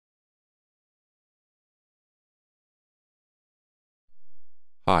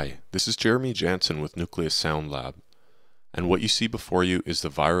Hi, this is Jeremy Jansen with Nucleus Sound Lab, and what you see before you is the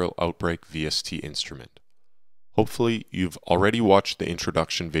Viral Outbreak VST instrument. Hopefully, you've already watched the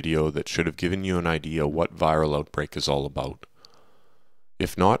introduction video that should have given you an idea what Viral Outbreak is all about.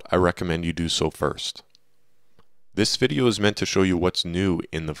 If not, I recommend you do so first. This video is meant to show you what's new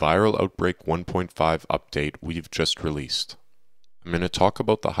in the Viral Outbreak 1.5 update we've just released. I'm going to talk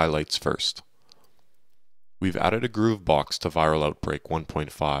about the highlights first. We've added a groove box to Viral Outbreak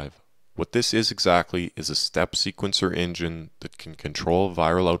 1.5. What this is exactly is a step sequencer engine that can control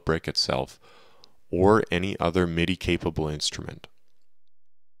Viral Outbreak itself or any other MIDI-capable instrument.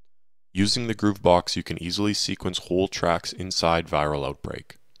 Using the groove box, you can easily sequence whole tracks inside Viral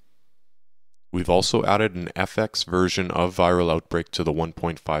Outbreak. We've also added an FX version of Viral Outbreak to the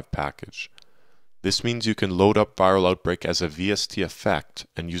 1.5 package. This means you can load up Viral Outbreak as a VST effect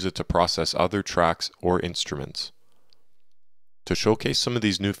and use it to process other tracks or instruments. To showcase some of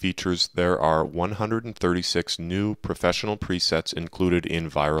these new features, there are 136 new professional presets included in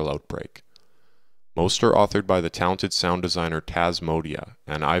Viral Outbreak. Most are authored by the talented sound designer Tasmodia,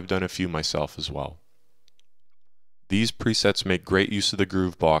 and I've done a few myself as well. These presets make great use of the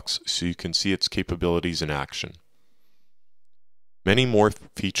groove box so you can see its capabilities in action. Many more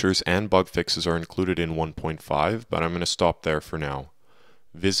features and bug fixes are included in 1.5, but I'm going to stop there for now.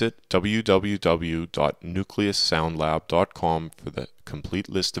 Visit www.nucleussoundlab.com for the complete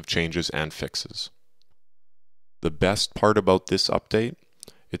list of changes and fixes. The best part about this update,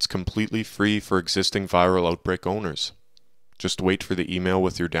 it's completely free for existing Viral Outbreak owners. Just wait for the email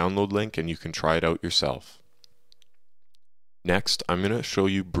with your download link and you can try it out yourself. Next, I'm going to show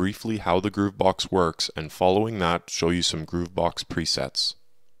you briefly how the Groovebox works, and following that, show you some Groovebox presets.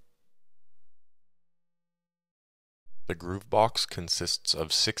 The Groovebox consists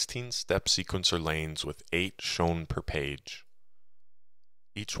of 16 step sequencer lanes with 8 shown per page.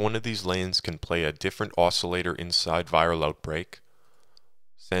 Each one of these lanes can play a different oscillator inside Viral Outbreak,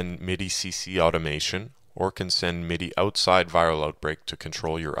 send MIDI CC automation, or can send MIDI outside Viral Outbreak to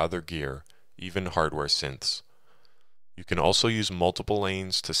control your other gear, even hardware synths. You can also use multiple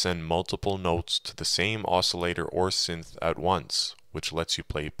lanes to send multiple notes to the same oscillator or synth at once, which lets you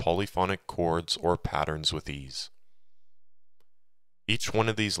play polyphonic chords or patterns with ease. Each one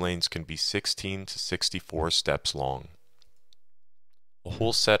of these lanes can be 16 to 64 steps long. A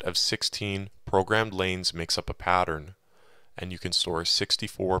whole set of 16 programmed lanes makes up a pattern, and you can store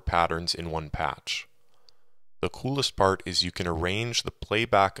 64 patterns in one patch. The coolest part is you can arrange the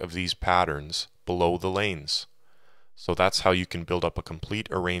playback of these patterns below the lanes. So that's how you can build up a complete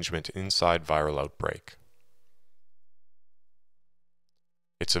arrangement inside Viral Outbreak.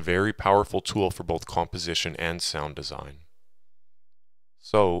 It's a very powerful tool for both composition and sound design.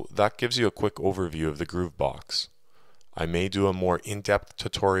 So that gives you a quick overview of the Groovebox. I may do a more in-depth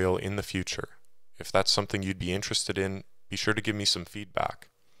tutorial in the future. If that's something you'd be interested in, be sure to give me some feedback.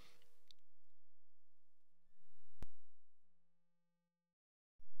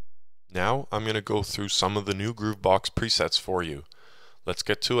 Now I'm going to go through some of the new Groovebox presets for you. Let's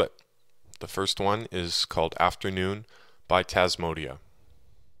get to it. The first one is called Afternoon by Tasmodia.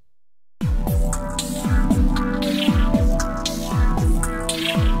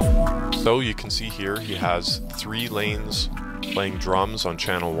 So you can see here he has 3 lanes playing drums on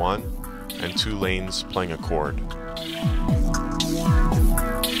channel 1 and 2 lanes playing a chord.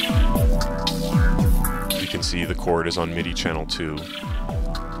 You can see the chord is on MIDI channel 2.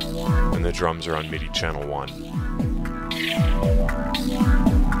 And the drums are on MIDI channel 1.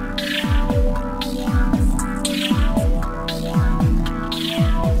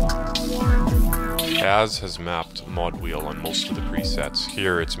 Taz has mapped mod wheel on most of the presets.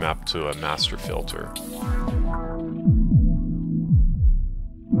 Here it's mapped to a master filter.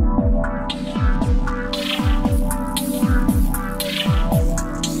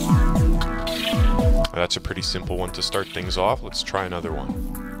 That's a pretty simple one to start things off. Let's try another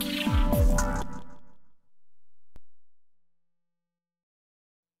one.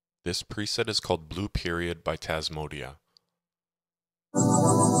 This preset is called Blue Period by Tasmodia.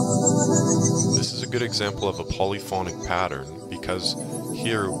 This is a good example of a polyphonic pattern because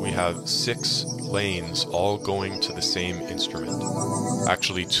here we have 6 lanes all going to the same instrument.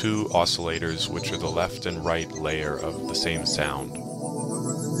 Actually 2 oscillators, which are the left and right layer of the same sound.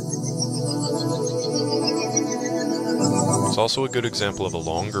 It's also a good example of a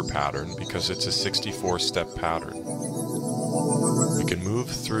longer pattern because it's a 64-step pattern. We can move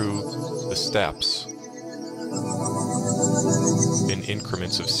through the steps in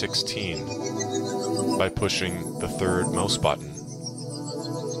increments of 16 by pushing the 3rd mouse button.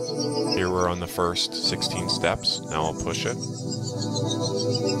 Here we're on the first 16 steps. Now I'll push it.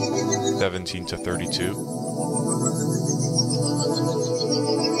 17 to 32,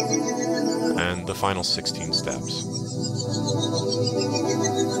 and the final 16 steps.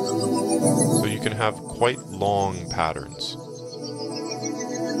 So you can have quite long patterns.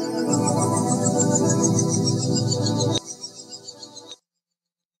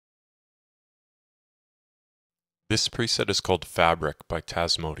 This preset is called Fabric by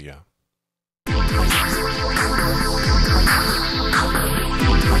Tasmodia.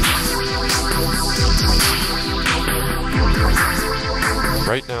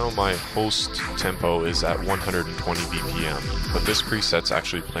 Right now my host tempo is at 120 BPM, but this preset's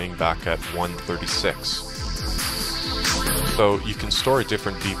actually playing back at 136. So you can store a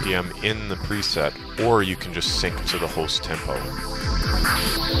different BPM in the preset, or you can just sync to the host tempo.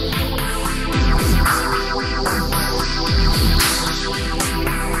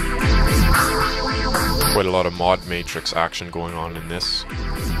 Quite a lot of mod matrix action going on in this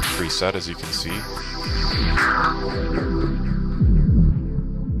preset, as you can see.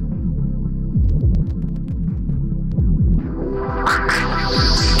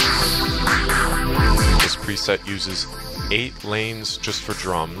 This preset uses 8 lanes just for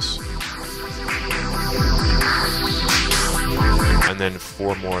drums, and then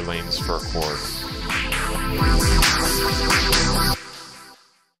 4 more lanes for a chord.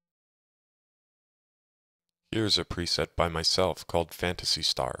 Here's a preset by myself called Fantasy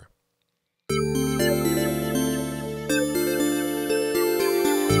Star.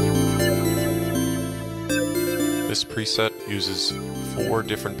 This preset uses 4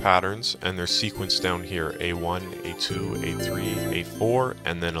 different patterns, and they're sequenced down here: A1, A2, A3, A4,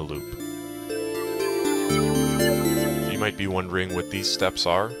 and then a loop. You might be wondering what these steps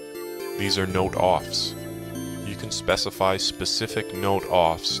are. These are note offs. You can specify specific note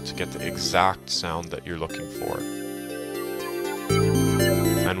offs to get the exact sound that you're looking for.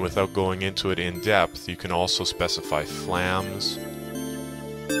 And without going into it in depth, you can also specify flams,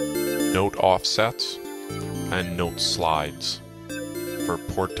 note offsets, and note slides for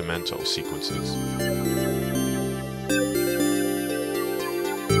portamento sequences.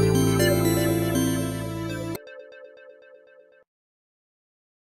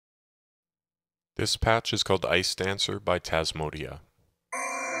 This patch is called Ice Dancer by Tasmodia.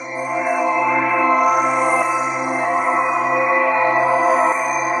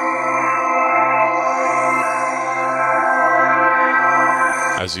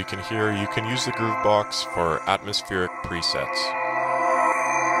 As you can hear, you can use the Groovebox for atmospheric presets.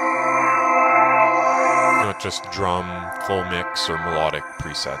 Not just drum, full mix, or melodic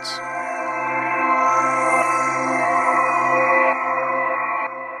presets.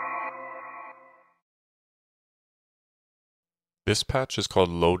 This patch is called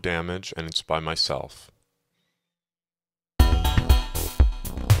Low Damage, and it's by myself.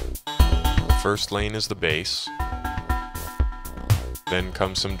 The first lane is the bass. Then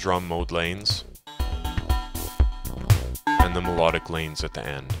comes some drum mode lanes, and the melodic lanes at the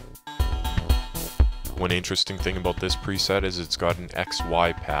end. One interesting thing about this preset is it's got an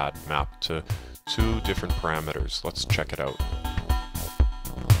XY pad mapped to 2 different parameters. Let's check it out.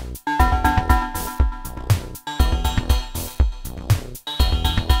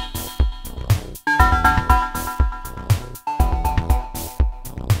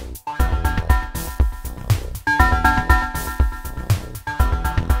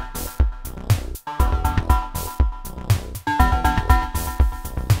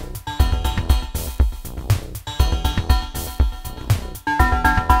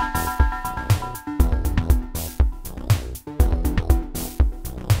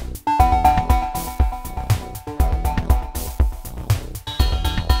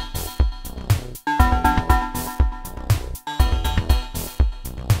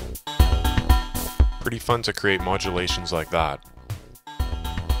 Pretty fun to create modulations like that.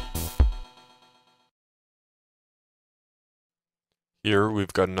 Here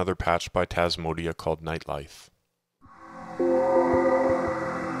we've got another patch by Tasmodia called Nightlife.